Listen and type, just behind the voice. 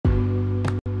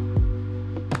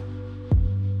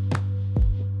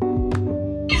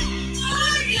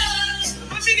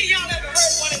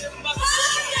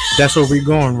that's where we're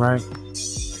going, right?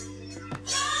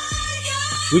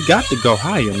 We got to go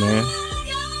higher, man.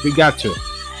 We got to.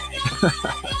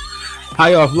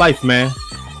 High off life, man.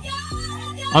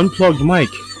 Unplugged mic.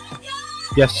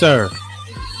 Yes, sir.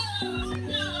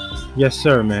 Yes,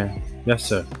 sir, man. Yes,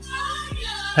 sir.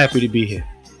 Happy to be here.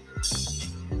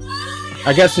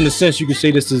 I guess in a sense you could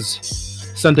say this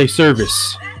is Sunday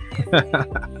service.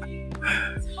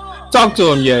 Talk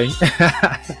to him, Ye.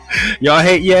 Y'all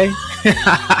hate Ye?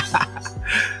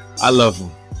 I love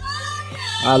him.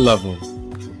 I love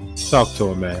him. Talk to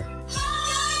him, man.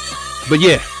 But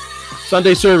yeah,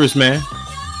 Sunday service, man.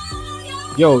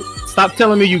 Yo, stop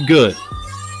telling me you good.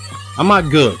 I'm not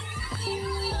good.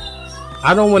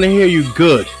 I don't want to hear you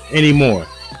good anymore.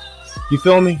 You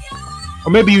feel me?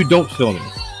 Or maybe you don't feel me.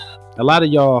 A lot of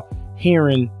y'all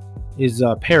hearing is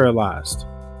paralyzed.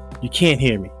 You can't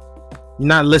hear me. You're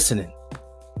not listening.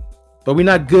 But we're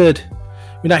not good.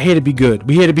 We're not here to be good.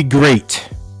 We're here to be great.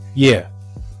 Yeah.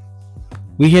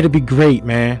 We're here to be great,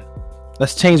 man.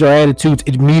 Let's change our attitudes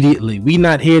immediately. We're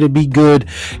not here to be good.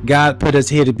 God put us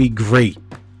here to be great.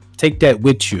 Take that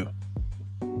with you.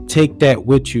 Take that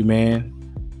with you, man.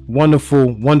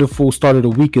 Wonderful, wonderful start of the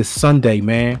week is Sunday,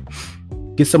 man.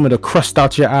 Get some of the crust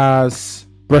out your eyes.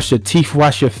 Brush your teeth,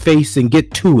 wash your face, and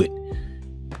get to it.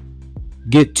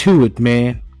 Get to it,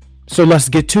 man. So let's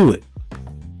get to it.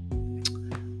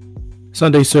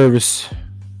 Sunday service.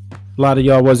 A lot of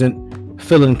y'all wasn't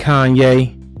feeling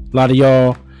Kanye. A lot of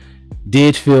y'all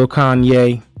did feel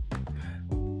Kanye.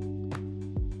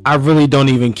 I really don't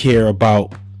even care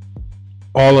about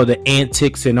all of the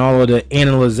antics and all of the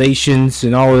analyzations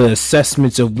and all of the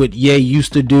assessments of what Ye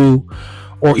used to do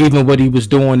or even what he was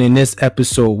doing in this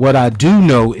episode. What I do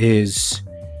know is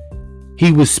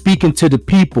he was speaking to the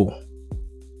people,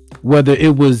 whether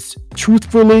it was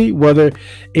truthfully, whether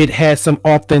it had some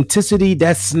authenticity.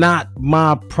 That's not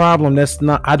my problem.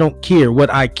 I don't care. What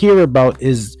I care about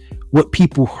is what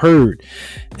people heard.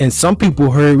 And some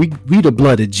people heard we the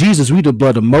blood of Jesus, we the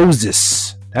blood of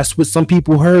Moses. That's what some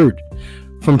people heard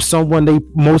from someone they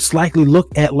most likely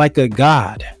look at like a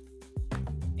god.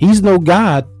 He's no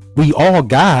god. We all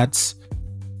gods.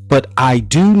 But I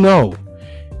do know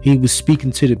he was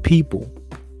speaking to the people.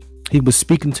 He was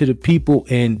speaking to the people,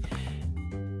 and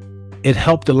it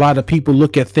helped a lot of people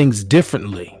look at things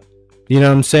differently. You know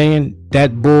what I'm saying?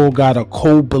 That bull got a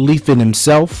cold belief in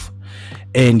himself.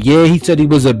 And yeah, he said he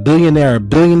was a billionaire 1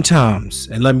 billion times.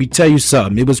 And let me tell you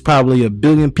something. It was probably 1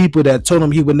 billion people that told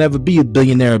him he would never be a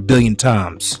billionaire 1 billion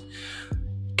times.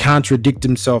 Contradict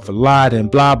himself a lot and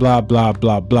blah, blah, blah,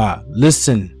 blah, blah.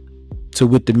 Listen to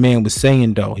what the man was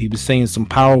saying, though. He was saying some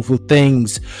powerful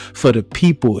things for the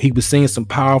people. He was saying some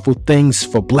powerful things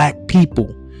for black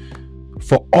people.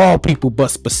 For all people,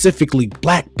 but specifically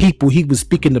black people. He was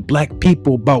speaking to black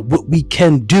people about what we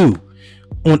can do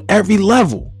on every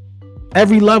level.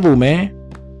 Every level, man.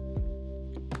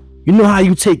 You know how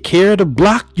you take care of the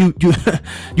block? You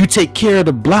take care of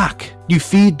the block. You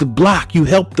feed the block. You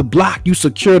help the block. You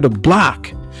secure the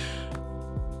block.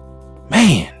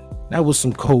 Man, that was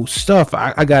some cold stuff.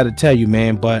 I gotta tell you,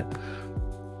 man. But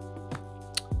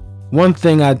one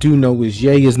thing I do know is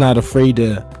Ye is not afraid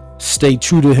to stay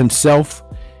true to himself.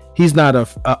 He's not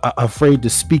afraid to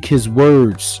speak his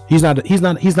words. He's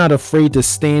not afraid to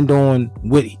stand on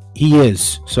what he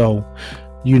is. So,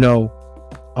 you know,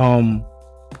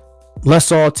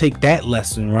 let's all take that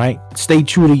lesson, right? Stay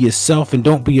true to yourself and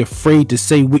don't be afraid to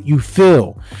say what you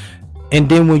feel. And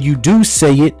then when you do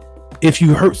say it, if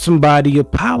you hurt somebody,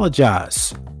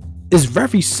 apologize. It's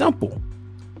very simple.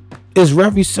 It's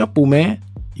very simple, man.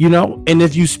 You know, and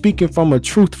if you speaking from a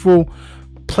truthful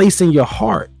place in your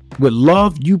heart, with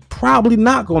love, you probably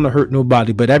not going to hurt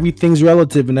nobody, but everything's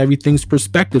relative and everything's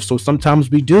perspective. So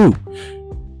sometimes we do.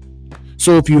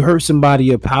 So if you hurt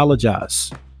somebody,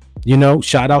 apologize. You know,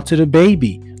 shout out to the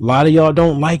baby. A lot of y'all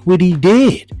don't like what he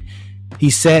did. He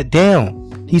sat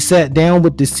down. He sat down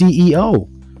with the CEO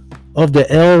of the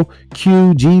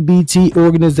LQGBT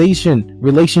organization,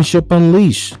 Relationship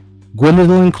Unleashed,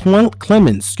 Gwendolyn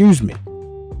Clemens, excuse me.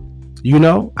 You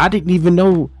know, I didn't even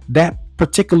know that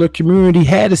particular community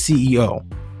had a CEO.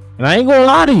 And I ain't gonna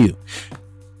lie to you,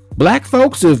 black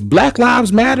folks, if Black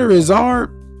Lives Matter is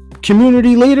our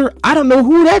community leader, I don't know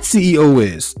who that CEO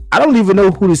is. I don't even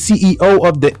know who the CEO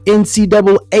of the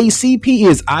NCAACP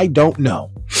is. I don't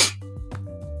know.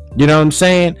 You know what I'm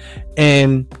saying?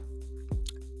 And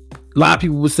a lot of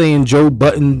people were saying Joe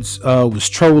Buttons was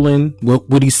trolling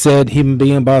what he said, him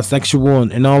being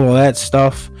bisexual and all of that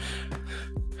stuff.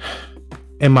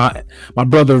 And my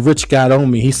brother Rich got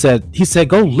on me. He said,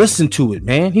 go listen to it,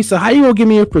 man. He said, how you gonna give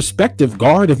me a perspective,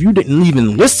 guard, if you didn't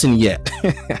even listen yet?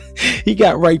 He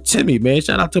got right to me, man.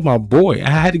 Shout out to my boy. I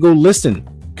had to go listen.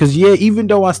 Cause yeah, even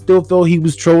though I still felt he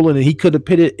was trolling and he could have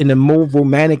put it in a more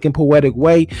romantic and poetic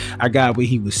way, I got what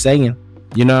he was saying.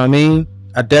 You know what I mean?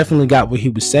 I definitely got what he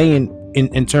was saying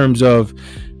in terms of,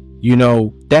 you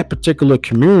know, that particular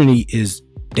community is,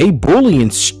 they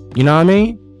bullying, you know what I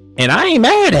mean? And I ain't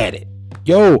mad at it.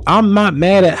 Yo, I'm not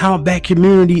mad at how that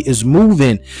community is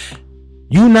moving.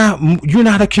 You're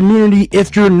not a community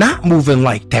if you're not moving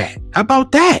like that. How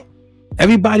about that?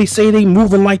 Everybody say they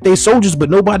moving like they soldiers, but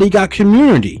nobody got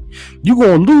community. You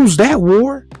gonna lose that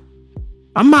war.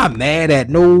 I'm not mad at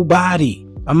nobody.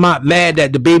 I'm not mad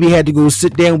that the baby had to go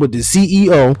sit down with the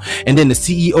CEO, and then the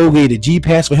CEO gave the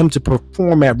G-Pass for him to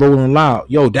perform at Rolling Loud.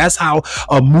 Yo, that's how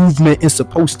a movement is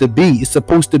supposed to be. It's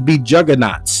supposed to be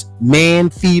juggernauts.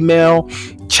 Man, female,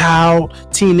 child,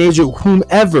 teenager,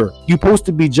 whomever. You're supposed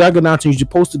to be juggernauts, and you're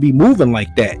supposed to be moving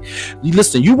like that.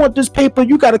 Listen, you want this paper,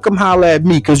 you got to come holler at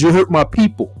me, because you hurt my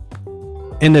people.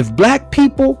 And if black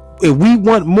people, if we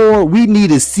want more, we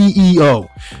need a CEO.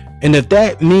 And if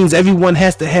that means everyone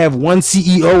has to have one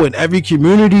CEO in every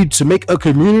community to make a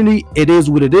community, it is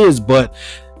what it is. But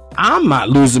I'm not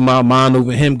losing my mind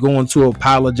over him going to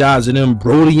apologize and him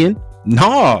brodying.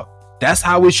 Nah, that's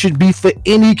how it should be for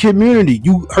any community.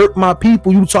 You hurt my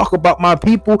people, you talk about my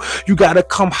people, you gotta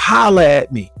come holler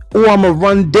at me, or I'm gonna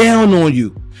run down on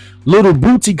you. Little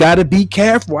Booty gotta be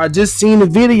careful. I just seen a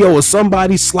video of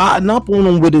somebody sliding up on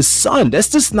him with his son. That's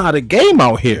just not a game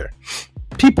out here.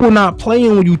 People not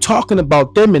playing when you talking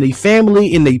about them and their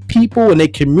family and their people and their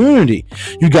community.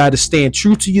 You got to stand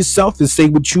true to yourself and say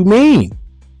what you mean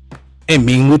and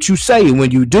mean what you say. And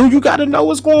when you do, you got to know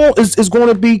it's going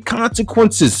to be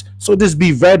consequences. So just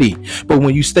be ready. But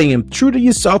when you staying true to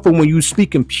yourself and when you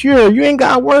speaking pure, you ain't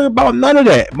got to worry about none of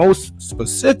that. Most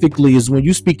specifically is when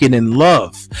you speaking in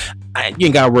love. You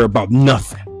ain't got to worry about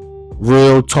nothing.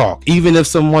 Real talk. Even if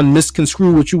someone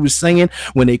misconstrued what you were saying,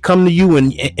 when they come to you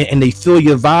and they feel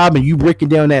your vibe and you breaking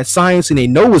down that science and they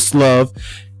know it's love,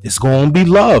 it's going to be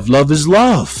love. Love is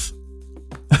love.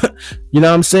 You know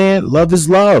what I'm saying? Love is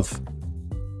love.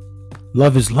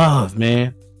 Love is love,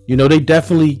 man. You know, they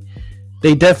definitely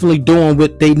doing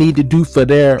what they need to do for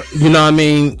their, you know what I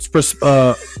mean,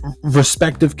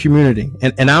 respective community.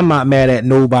 And I'm not mad at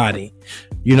nobody.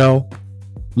 You know,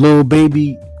 Lil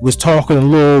Baby was talking a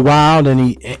little wild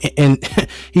and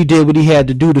he did what he had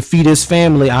to do to feed his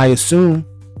family, I assume,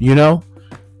 you know.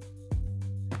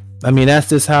 I mean, that's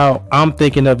just how I'm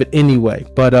thinking of it anyway.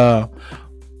 But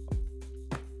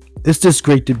it's just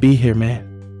great to be here, man.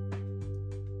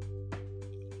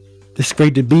 It's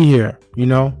great to be here, you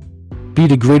know. Be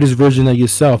the greatest version of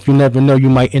yourself. You never know, you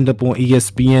might end up on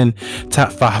ESPN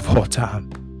top 5 all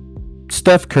time.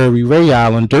 Steph Curry, Ray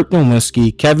Allen, Dirk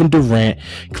Nowitzki, Kevin Durant,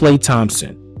 Klay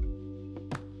Thompson.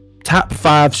 Top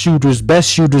 5 shooters, best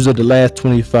shooters of the last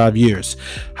 25 years.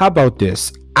 How about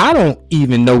this? I don't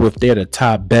even know if they're the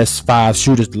top best 5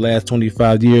 shooters the last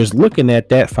 25 years. Looking at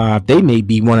that 5, they may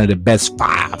be one of the best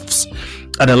 5s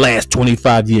of the last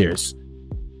 25 years.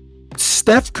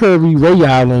 Steph Curry, Ray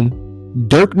Allen,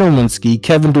 Dirk Nowitzki,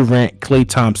 Kevin Durant, Klay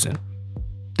Thompson.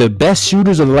 The best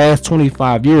shooters of the last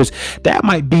 25 years. That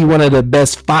might be one of the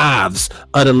best 5s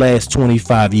of the last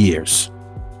 25 years.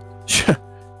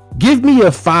 Give me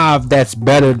a 5 that's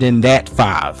better than that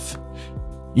 5.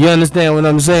 You understand what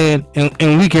I'm saying?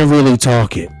 And we can really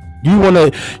talk it. You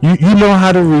know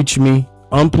how to reach me.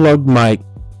 Unplugged Mike.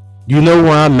 You know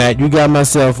where I'm at. You got my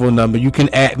cell phone number. You can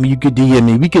at me. You can DM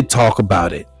me. We could talk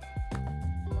about it.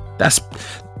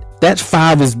 That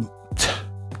 5 is...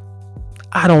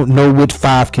 I don't know what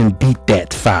 5 can beat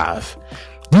that 5.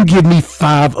 You give me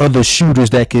 5 other shooters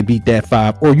that can beat that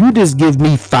 5. Or you just give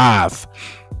me 5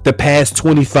 the past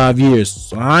 25 years.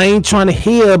 So I ain't trying to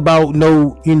hear about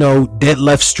no, dead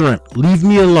left strength. Leave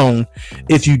me alone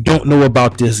if you don't know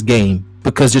about this game.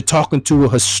 Because you're talking to a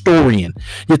historian.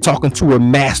 You're talking to a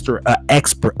master, an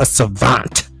expert, a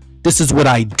savant. This is what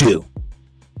I do.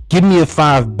 Give me a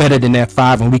 5 better than that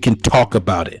 5 and we can talk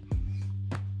about it.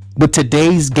 With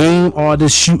today's game, all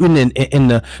this shooting and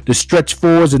the stretch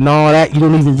fours and all that, you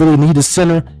don't even really need a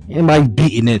center. Anybody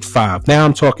beating at 5. Now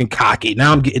I'm talking cocky.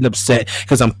 Now I'm getting upset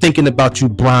because I'm thinking about you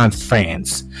Bron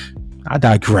fans. I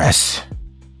digress.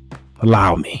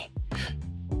 Allow me.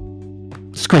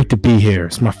 It's great to be here.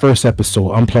 It's my first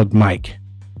episode, Unplugged Mike.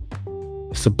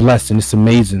 It's a blessing. It's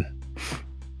amazing.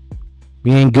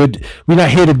 We ain't good. We're not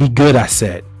here to be good, I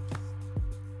said.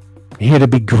 We're here to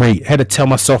be great. I had to tell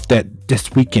myself that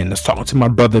this weekend. I was talking to my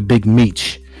brother, Big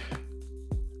Meech.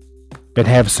 Been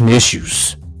having some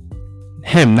issues.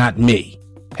 Him, not me.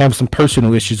 Have some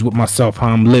personal issues with myself, how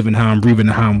I'm living, how I'm breathing,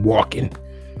 and how I'm walking.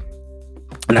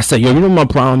 And I said, yo, you know what my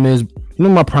problem is? You know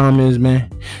what my problem is,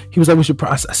 man? He was like, what's your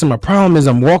problem? I said, my problem is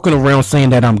I'm walking around saying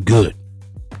that I'm good.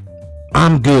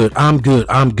 I'm good.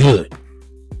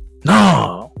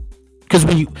 No. Because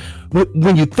when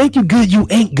you think you're good, you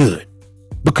ain't good.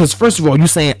 Because first of all, you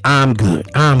saying I'm good.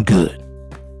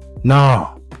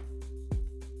 No.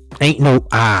 Ain't no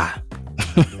I.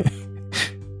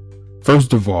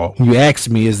 First of all, you ask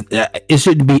me, it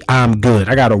shouldn't be I'm good.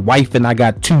 I got a wife and I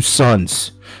got 2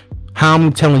 sons. How am I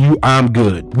telling you I'm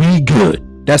good? We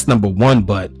good. That's number one,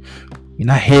 but we're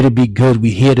not here to be good.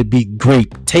 We're here to be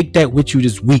great. Take that with you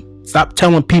this week. Stop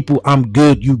telling people I'm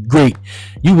good, you great.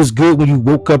 You was good when you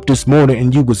woke up this morning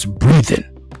and you was breathing.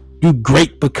 You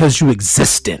great because you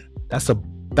existing. That's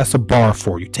a bar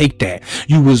for you. Take that.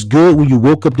 You was good when you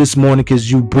woke up this morning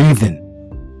because you breathing.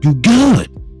 You good.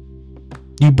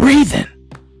 You breathing.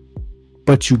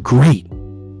 But you great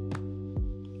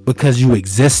because you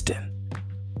existing.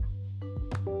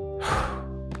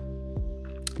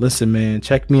 Listen, man,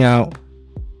 check me out.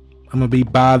 I'm gonna be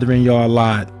bothering y'all a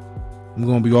lot. I'm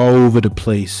gonna be all over the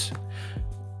place.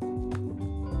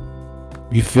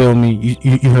 You feel me?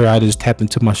 You heard I just tapped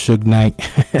into my Suge Knight.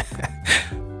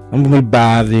 I'm gonna be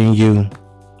bothering you.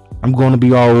 I'm gonna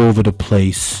be all over the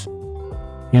place.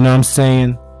 You know what I'm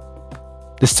saying?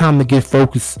 It's time to get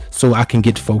focused so I can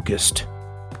get focused.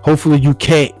 Hopefully you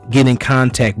can't get in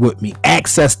contact with me.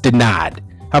 Access denied.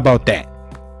 How about that?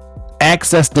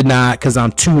 Access denied because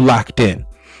I'm too locked in.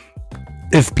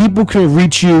 If people can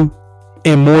reach you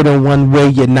in more than one way,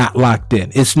 you're not locked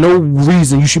in. It's no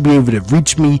reason you should be able to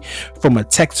reach me from a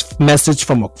text message,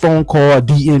 from a phone call, a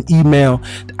DM, email.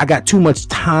 I got too much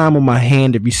time on my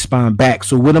hand to respond back.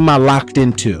 So what am I locked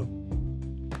into?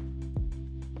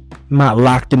 I'm not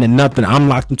locked into nothing. I'm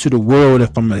locked into the world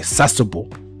if I'm accessible.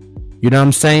 You know what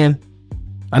I'm saying?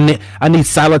 I need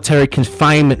solitary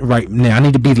confinement right now. I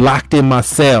need to be locked in my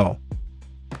cell.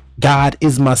 God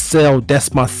is my cell.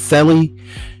 That's my cellie.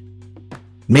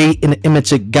 Made in the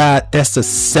image of God. That's a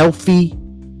selfie.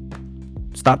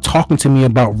 Stop talking to me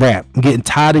about rap. I'm getting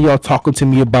tired of y'all talking to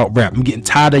me about rap. I'm getting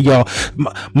tired of y'all.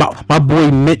 My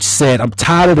boy Mitch said, I'm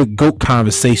tired of the GOAT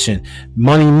conversation.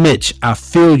 Money Mitch, I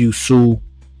feel you, Sue.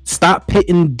 Stop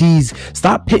pitting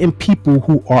people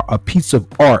who are a piece of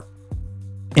art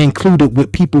included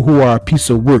with people who are a piece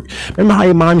of work. Remember how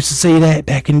your mom used to say that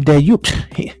back in the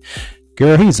day?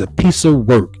 Girl, he's a piece of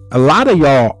work. A lot of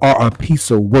y'all are a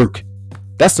piece of work.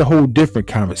 That's a whole different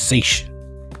conversation.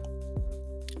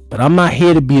 But I'm not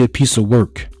here to be a piece of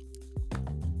work.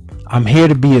 I'm here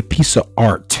to be a piece of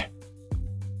art.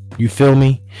 You feel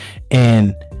me?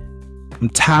 And I'm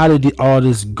tired of all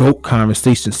this GOAT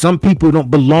conversation. Some people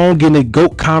don't belong in the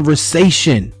GOAT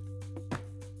conversation.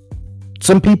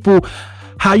 Some people,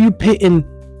 how you pitting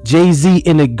Jay-Z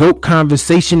in the GOAT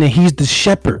conversation and he's the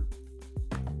shepherd?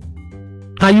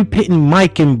 How you pitting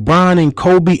Mike and Bron and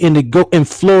Kobe in the GOAT and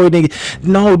Floyd?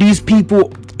 No, these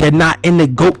people, they're not in the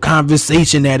GOAT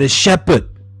conversation. They're the shepherd.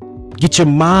 Get your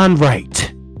mind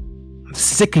right. I'm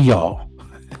sick of y'all.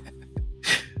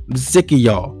 I'm sick of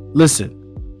y'all. Listen,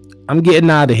 I'm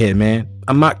getting out of here, man.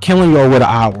 I'm not killing y'all with an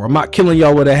hour. I'm not killing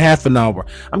y'all with a half an hour.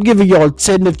 I'm giving y'all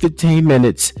 10 to 15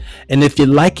 minutes. And if you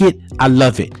like it, I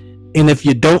love it. And if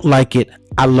you don't like it,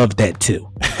 I love that too.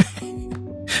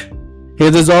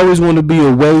 There's always going to be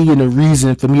a way and a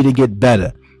reason for me to get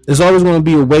better. There's always going to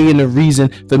be a way and a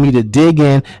reason for me to dig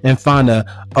in and find a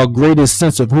greater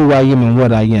sense of who I am and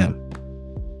what I am.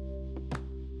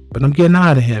 But I'm getting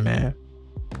out of here, man.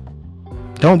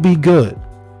 Don't be good.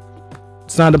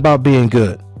 It's not about being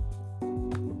good.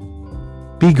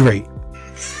 Be great.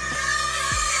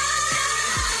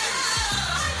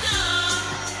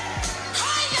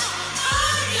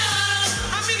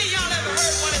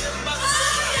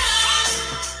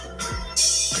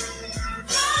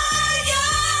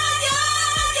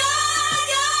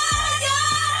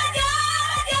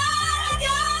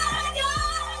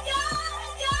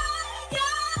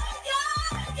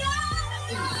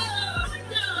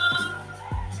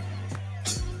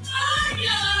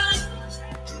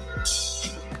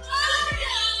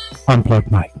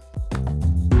 Unplugged mic.